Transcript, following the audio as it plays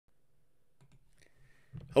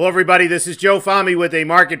Hello, everybody. This is Joe Fahmy with a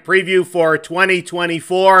market preview for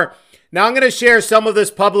 2024. Now, I'm going to share some of this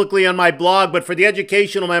publicly on my blog, but for the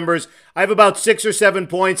educational members, I have about 6 or 7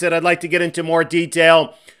 points that I'd like to get into more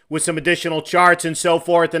detail with some additional charts and so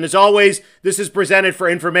forth. And as always, this is presented for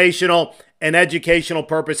informational and educational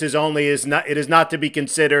purposes only. It is not to be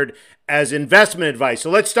considered as investment advice. So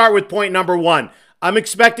let's start with point number 1. I'm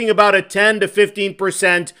expecting about a 10 to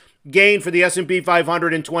 15% gain for the S&P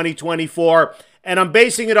 500 in 2024. And I'm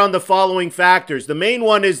basing it on the following factors. The main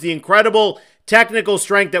one is the incredible technical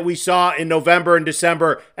strength that we saw in November and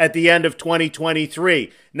December at the end of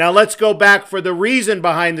 2023. Now let's go back for the reason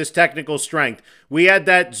behind this technical strength. We had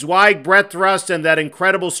that Zweig breadth thrust and that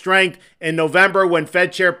incredible strength in November when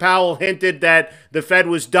Fed Chair Powell hinted that the Fed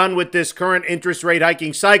was done with this current interest rate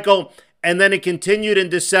hiking cycle. And then it continued in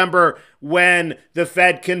December when the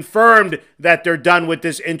Fed confirmed that they're done with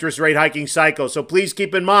this interest rate hiking cycle. So please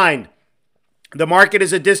keep in mind, the market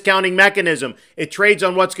is a discounting mechanism. It trades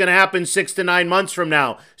on what's going to happen 6 to 9 months from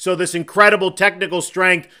now. So this incredible technical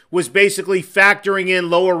strength was basically factoring in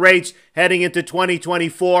lower rates heading into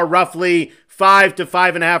 2024, roughly 5 to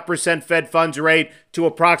 5.5% Fed funds rate to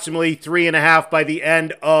approximately 3.5% by the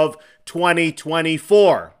end of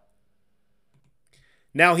 2024.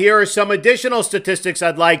 Now, here are some additional statistics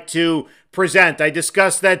I'd like to present. I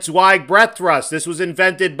discussed that Zweig breadth thrust. This was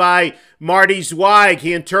invented by Marty Zweig.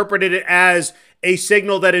 He interpreted it as a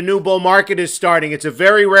signal that a new bull market is starting. It's a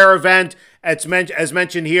very rare event, as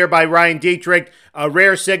mentioned here by Ryan Dietrich, a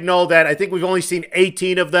rare signal that I think we've only seen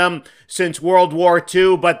 18 of them since World War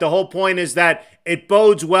II. But the whole point is that it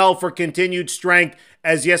bodes well for continued strength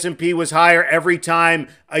as the S&P was higher every time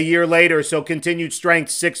a year later. So continued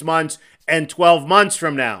strength 6 months and 12 months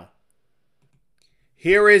from now.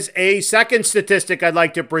 Here is a second statistic I'd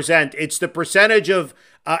like to present. It's the percentage of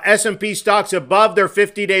S&P stocks above their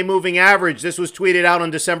 50-day moving average. This was tweeted out on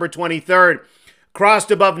December 23rd. Crossed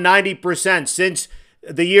above 90%. Since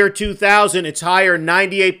the year 2000, it's higher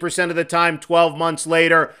 98% of the time 12 months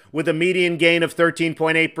later with a median gain of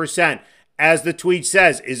 13.8%. As the tweet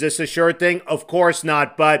says, is this a sure thing? Of course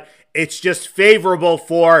not, but it's just favorable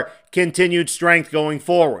for continued strength going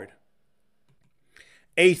forward.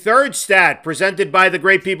 A third stat presented by the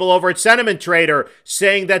great people over at Sentiment Trader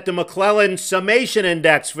saying that the McClellan Summation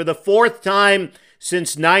Index for the 4th time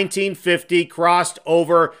since 1950 crossed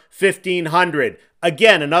over 1,500.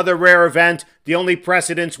 Again, another rare event. The only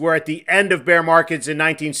precedents were at the end of bear markets in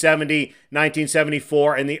 1970,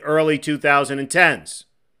 1974, and the early 2010s.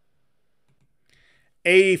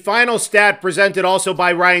 A final stat presented also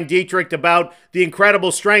by Ryan Dietrich about the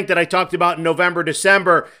incredible strength that I talked about in November,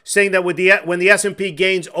 December, saying that when the S&P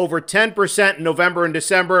gains over 10% in November and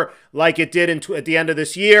December, like it did at the end of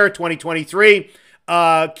this year, 2023,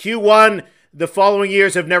 Q1, the following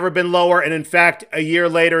years have never been lower, and in fact, a year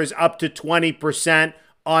later is up to 20%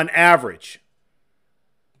 on average.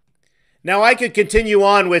 Now, I could continue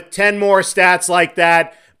on with 10 more stats like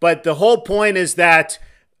that, but the whole point is that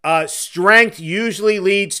strength usually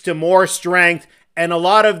leads to more strength, and a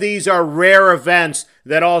lot of these are rare events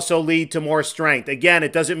that also lead to more strength. Again,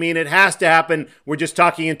 it doesn't mean it has to happen. We're just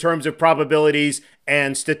talking in terms of probabilities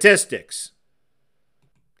and statistics.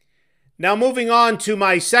 Now, moving on to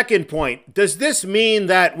my second point. Does this mean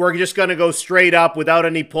that we're just going to go straight up without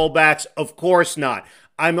any pullbacks? Of course not.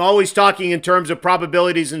 I'm always talking in terms of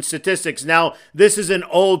probabilities and statistics. Now, this is an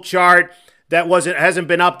old chart that hasn't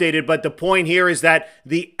been updated, but the point here is that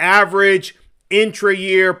the average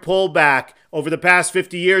intra-year pullback over the past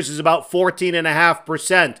 50 years is about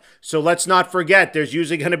 14.5%. So let's not forget, there's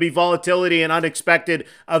usually going to be volatility and unexpected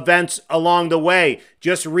events along the way.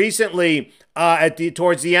 Just recently,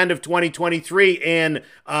 towards the end of 2023, in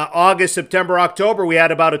August, September, October, we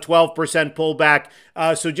had about a 12% pullback.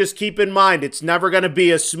 So just keep in mind, it's never going to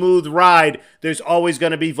be a smooth ride. There's always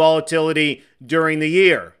going to be volatility during the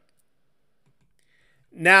year.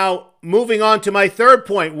 Now, moving on to my third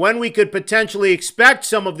point, when we could potentially expect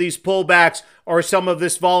some of these pullbacks or some of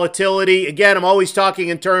this volatility. Again, I'm always talking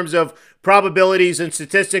in terms of probabilities and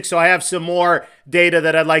statistics, so I have some more data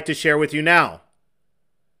that I'd like to share with you now.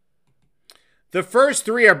 The first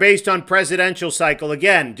 3 are based on presidential cycle.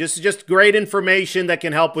 Again, just great information that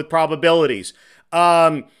can help with probabilities.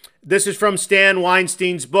 This is from Stan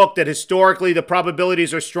Weinstein's book that historically the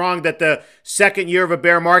probabilities are strong that the second year of a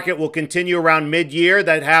bear market will continue around mid-year.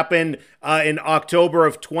 That happened in October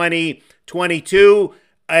of 2022.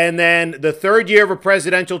 And then the third year of a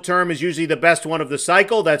presidential term is usually the best one of the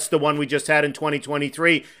cycle. That's the one we just had in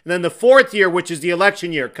 2023. And then the fourth year, which is the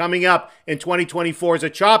election year, coming up in 2024, is a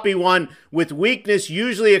choppy one with weakness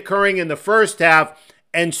usually occurring in the first half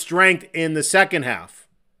and strength in the second half.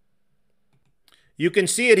 You can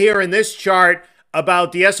see it here in this chart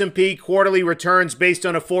about the S&P quarterly returns based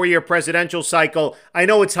on a 4-year presidential cycle. I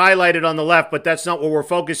know it's highlighted on the left, but that's not what we're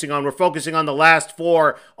focusing on. We're focusing on the last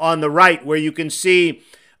 4 on the right, where you can see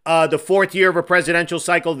the 4th year of a presidential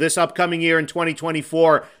cycle this upcoming year in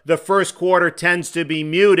 2024. The first quarter tends to be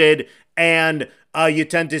muted, and you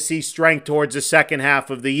tend to see strength towards the second half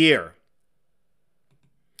of the year.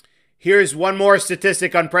 Here's one more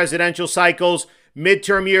statistic on presidential cycles.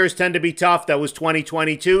 Midterm years tend to be tough. That was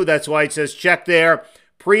 2022. That's why it says check there.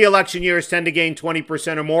 Pre-election years tend to gain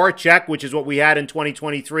 20% or more. Check, which is what we had in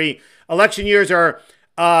 2023. Election years are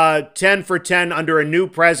 10 for 10 under a new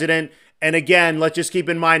president. And again, let's just keep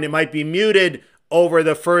in mind it might be muted over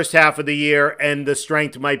the first half of the year, and the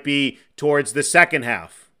strength might be towards the second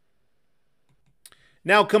half.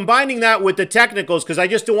 Now, combining that with the technicals, because I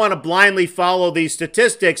just don't want to blindly follow these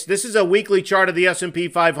statistics, this is a weekly chart of the S&P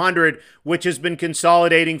 500, which has been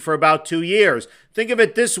consolidating for about 2 years. Think of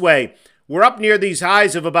it this way. We're up near these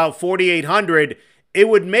highs of about 4,800. It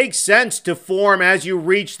would make sense to form, as you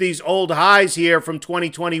reach these old highs here from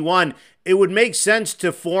 2021, it would make sense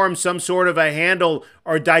to form some sort of a handle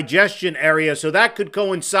or digestion area. So that could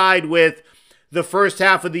coincide with the first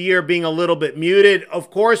half of the year being a little bit muted. Of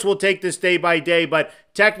course, we'll take this day by day, but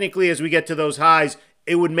technically as we get to those highs,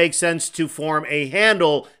 it would make sense to form a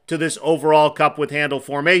handle to this overall cup with handle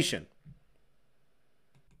formation.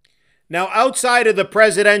 Now, outside of the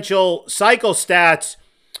presidential cycle stats,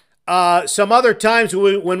 some other times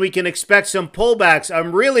when we can expect some pullbacks.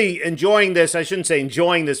 I'm really enjoying this. I shouldn't say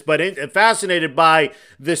enjoying this, but fascinated by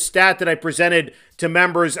the stat that I presented to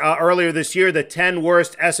members earlier this year, the 10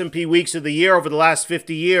 worst S&P weeks of the year over the last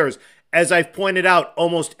 50 years. As I've pointed out,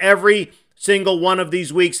 almost every single one of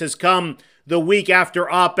these weeks has come the week after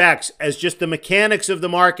OPEX, as just the mechanics of the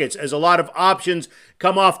markets, as a lot of options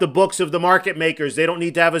come off the books of the market makers. They don't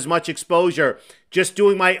need to have as much exposure. Just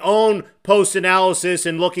doing my own post-analysis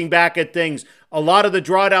and looking back at things. A lot of the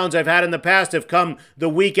drawdowns I've had in the past have come the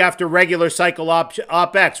week after regular cycle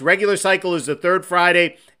OPEX. Regular cycle is the third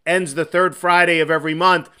Friday, ends the third Friday of every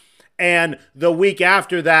month. And the week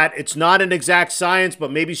after that, it's not an exact science, but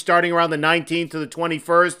maybe starting around the 19th to the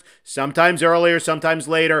 21st, sometimes earlier, sometimes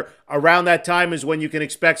later. Around that time is when you can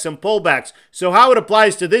expect some pullbacks. So how it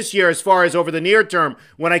applies to this year as far as over the near term,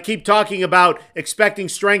 when I keep talking about expecting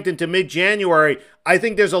strength into mid-January, I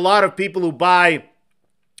think there's a lot of people who buy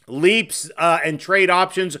leaps and trade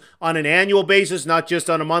options on an annual basis, not just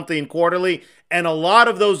on a monthly and quarterly. And a lot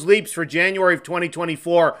of those leaps for January of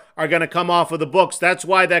 2024 are going to come off of the books. That's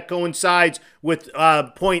why that coincides with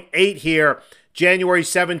point 8 here, January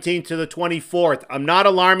 17th to the 24th. I'm not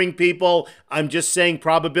alarming people. I'm just saying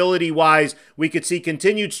probability-wise, we could see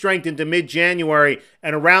continued strength into mid-January.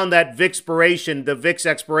 And around that the VIX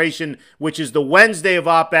expiration, which is the Wednesday of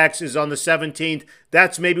OPEX, is on the 17th.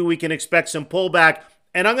 That's maybe we can expect some pullback.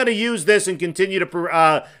 And I'm going to use this and continue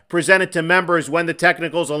to present it to members when the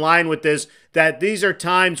technicals align with this, that these are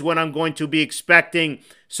times when I'm going to be expecting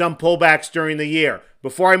some pullbacks during the year.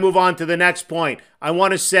 Before I move on to the next point, I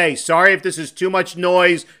want to say, sorry if this is too much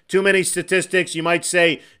noise, too many statistics. You might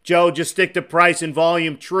say, Joe, just stick to price and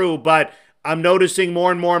volume. True, but I'm noticing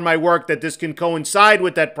more and more in my work that this can coincide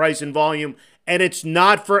with that price and volume. And it's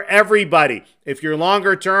not for everybody. If you're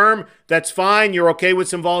longer term, that's fine. You're okay with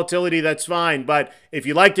some volatility, that's fine. But if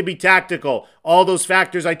you like to be tactical, all those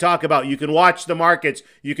factors I talk about, you can watch the markets,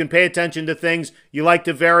 you can pay attention to things, you like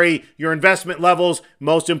to vary your investment levels,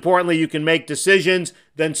 most importantly, you can make decisions,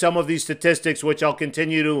 then some of these statistics, which I'll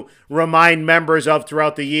continue to remind members of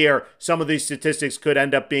throughout the year, some of these statistics could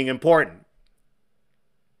end up being important.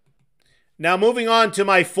 Now, moving on to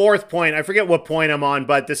my fourth point, I forget what point I'm on,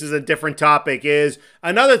 but this is a different topic, is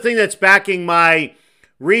another thing that's backing my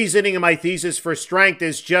reasoning and my thesis for strength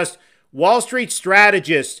is just Wall Street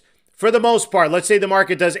strategists, for the most part, let's say the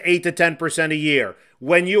market does 8 to 10% a year.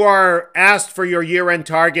 When you are asked for your year-end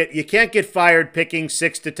target, you can't get fired picking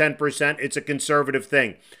 6 to 10%. It's a conservative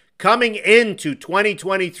thing. Coming into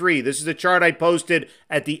 2023, this is a chart I posted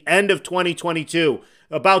at the end of 2022.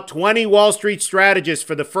 About 20 Wall Street strategists,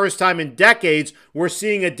 for the first time in decades, were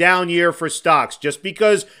seeing a down year for stocks. Just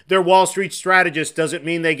because they're Wall Street strategists doesn't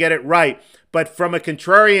mean they get it right. But from a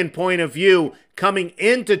contrarian point of view, coming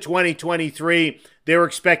into 2023, they were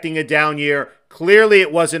expecting a down year. Clearly,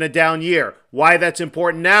 it wasn't a down year. Why that's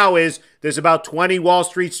important now is there's about 20 Wall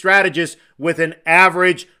Street strategists with an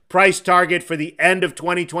average price target for the end of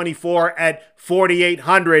 2024 at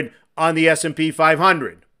 4,800 on the S&P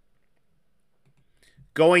 500.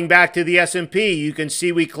 Going back to the S&P, you can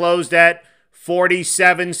see we closed at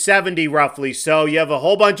 4770 roughly. So you have a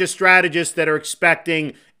whole bunch of strategists that are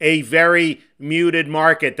expecting a very muted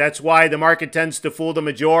market. That's why the market tends to fool the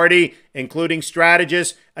majority, including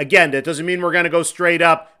strategists. Again, that doesn't mean we're going to go straight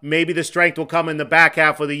up. Maybe the strength will come in the back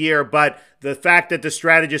half of the year, but the fact that the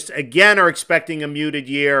strategists again are expecting a muted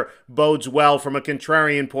year bodes well from a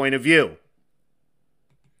contrarian point of view.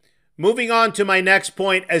 Moving on to my next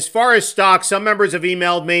point, as far as stocks, some members have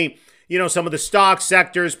emailed me, some of the stock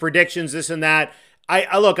sectors, predictions, this and that.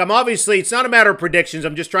 Look, it's not a matter of predictions.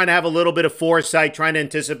 I'm just trying to have a little bit of foresight, trying to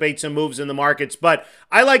anticipate some moves in the markets. But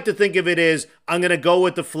I like to think of it as I'm going to go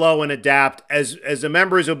with the flow and adapt. As the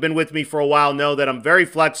members who have been with me for a while know that I'm very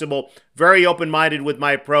flexible, very open-minded with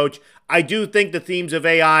my approach. I do think the themes of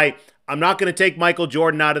AI, I'm not going to take Michael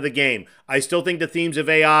Jordan out of the game. I still think the themes of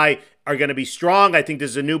AI are going to be strong. I think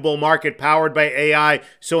there's a new bull market powered by AI.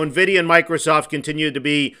 So NVIDIA and Microsoft continue to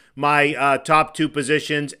be my top two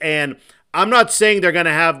positions. And I'm not saying they're going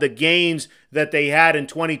to have the gains that they had in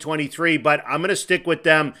 2023, but I'm going to stick with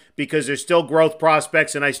them because there's still growth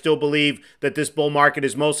prospects, and I still believe that this bull market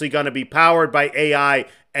is mostly going to be powered by AI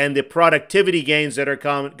and the productivity gains that are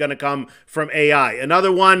going to come from AI.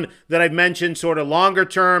 Another one that I've mentioned sort of longer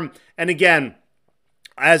term, and again,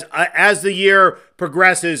 as the year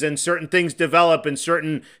progresses and certain things develop and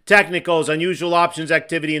certain technicals, unusual options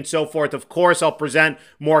activity and so forth, of course, I'll present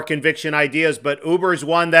more conviction ideas. But Uber is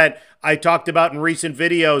one that I talked about in recent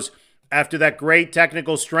videos. After that great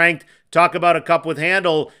technical strength, talk about a cup with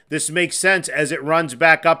handle. This makes sense as it runs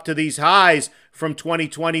back up to these highs from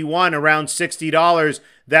 2021, around $60.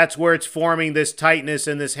 That's where it's forming this tightness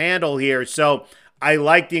and this handle here. So I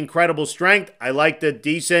like the incredible strength. I like the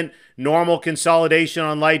decent normal consolidation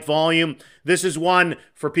on light volume. This is one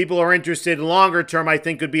for people who are interested in longer term, I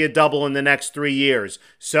think could be a double in the next 3 years.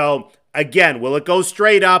 So again, will it go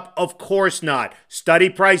straight up? Of course not. Study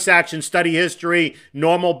price action, study history,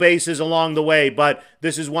 normal bases along the way. But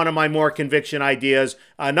this is one of my more conviction ideas,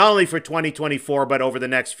 not only for 2024, but over the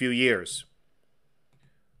next few years.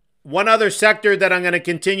 One other sector that I'm going to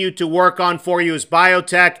continue to work on for you is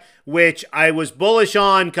biotech, which I was bullish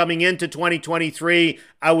on coming into 2023.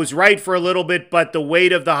 I was right for a little bit, but the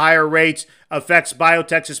weight of the higher rates affects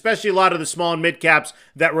biotechs, especially a lot of the small and mid caps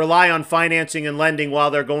that rely on financing and lending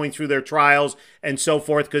while they're going through their trials and so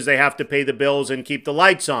forth because they have to pay the bills and keep the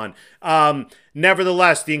lights on.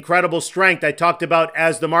 Nevertheless, the incredible strength I talked about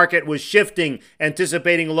as the market was shifting,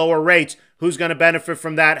 anticipating lower rates. Who's going to benefit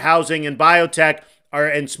from that? Housing and biotech.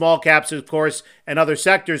 And small caps, of course, and other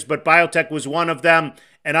sectors, but biotech was one of them.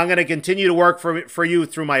 And I'm going to continue to work for you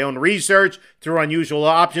through my own research, through unusual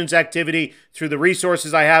options activity, through the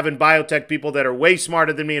resources I have in biotech, people that are way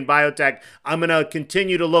smarter than me in biotech. I'm going to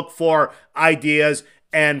continue to look for ideas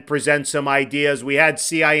and present some ideas. We had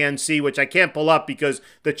CINC, which I can't pull up because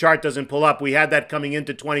the chart doesn't pull up. We had that coming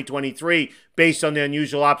into 2023 based on the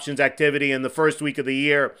unusual options activity in the first week of the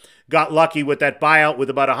year. Got lucky with that buyout with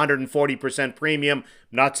about 140% premium. I'm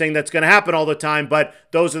not saying that's going to happen all the time, but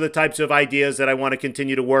those are the types of ideas that I want to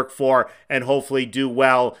continue to work for and hopefully do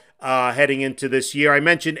well heading into this year. I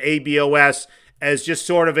mentioned ABOS as just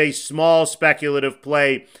sort of a small speculative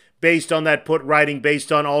play based on that put writing,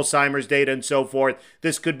 based on Alzheimer's data and so forth.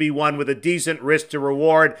 This could be one with a decent risk to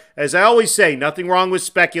reward. As I always say, nothing wrong with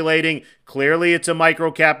speculating. Clearly, it's a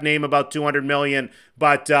micro cap name, about 200 million,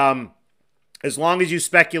 but as long as you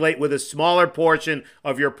speculate with a smaller portion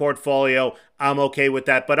of your portfolio, I'm okay with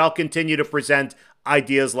that. But I'll continue to present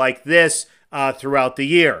ideas like this throughout the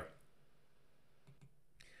year.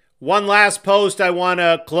 One last post I want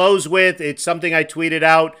to close with. It's something I tweeted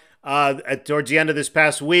out towards the end of this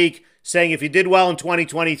past week, saying if you did well in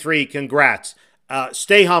 2023, congrats.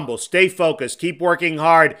 Stay humble, stay focused, keep working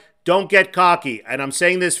hard, don't get cocky. And I'm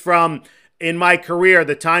saying this from in my career,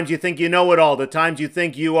 the times you think you know it all, the times you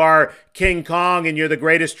think you are King Kong and you're the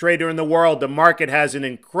greatest trader in the world, the market has an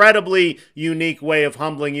incredibly unique way of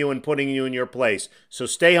humbling you and putting you in your place. So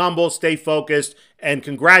stay humble, stay focused, and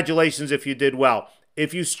congratulations if you did well.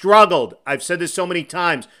 If you struggled, I've said this so many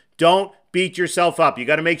times, don't beat yourself up. You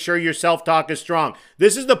got to make sure your self-talk is strong.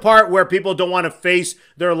 This is the part where people don't want to face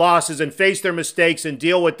their losses and face their mistakes and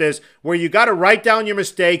deal with this, where you got to write down your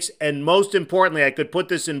mistakes. And most importantly, I could put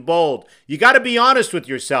this in bold. You got to be honest with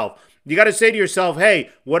yourself. You got to say to yourself,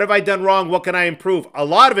 hey, what have I done wrong? What can I improve? A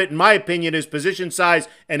lot of it, in my opinion, is position size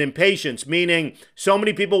and impatience, meaning so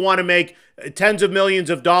many people want to make tens of millions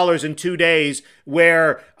of dollars in 2 days,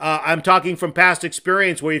 where I'm talking from past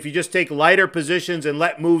experience, where if you just take lighter positions and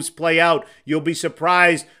let moves play out, you'll be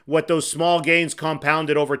surprised what those small gains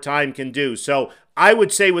compounded over time can do. So I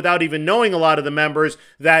would say, without even knowing a lot of the members,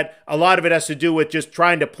 that a lot of it has to do with just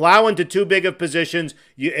trying to plow into too big of positions.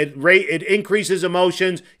 It increases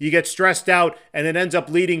emotions, you get stressed out, and it ends up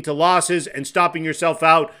leading to losses and stopping yourself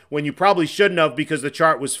out when you probably shouldn't have, because the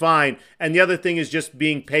chart was fine. And the other thing is just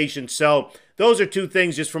being patient. So those are two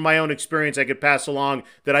things just from my own experience I could pass along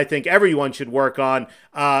that I think everyone should work on.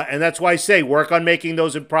 And that's why I say work on making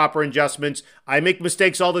those improper adjustments. I make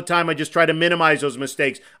mistakes all the time. I just try to minimize those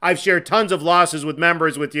mistakes. I've shared tons of losses with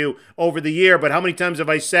members with you over the year, but how many times have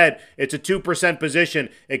I said it's a 2% position,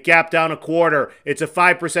 it gapped down a quarter. It's a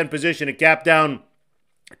 5% position, it gapped down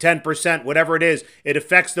 10%, whatever it is, it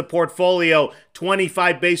affects the portfolio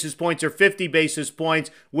 25 basis points or 50 basis points,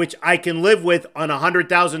 which I can live with on a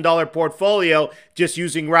 $100,000 portfolio, just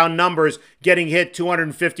using round numbers. Getting hit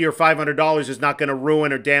 $250 or $500 is not going to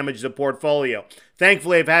ruin or damage the portfolio.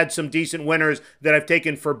 Thankfully, I've had some decent winners that I've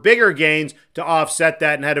taken for bigger gains to offset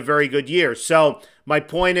that and had a very good year. So my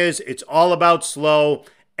point is, it's all about slow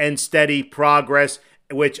and steady progress,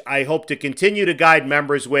 which I hope to continue to guide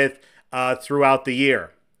members with throughout the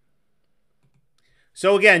year.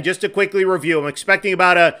 So again, just to quickly review, I'm expecting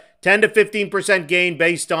about a 10 to 15% gain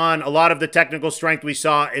based on a lot of the technical strength we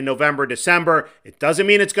saw in November, December. It doesn't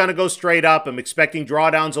mean it's going to go straight up. I'm expecting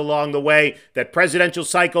drawdowns along the way. That presidential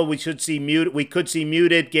cycle, we could see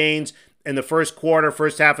muted gains in the first quarter,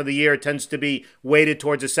 first half of the year. It tends to be weighted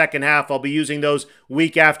towards the second half. I'll be using those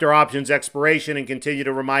week after options expiration and continue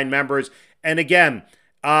to remind members. And again,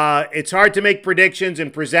 it's hard to make predictions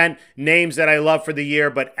and present names that I love for the year,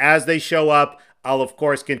 but as they show up, I'll, of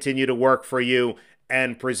course, continue to work for you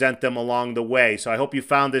and present them along the way. So I hope you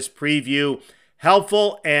found this preview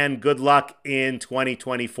helpful, and good luck in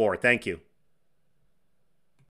 2024. Thank you.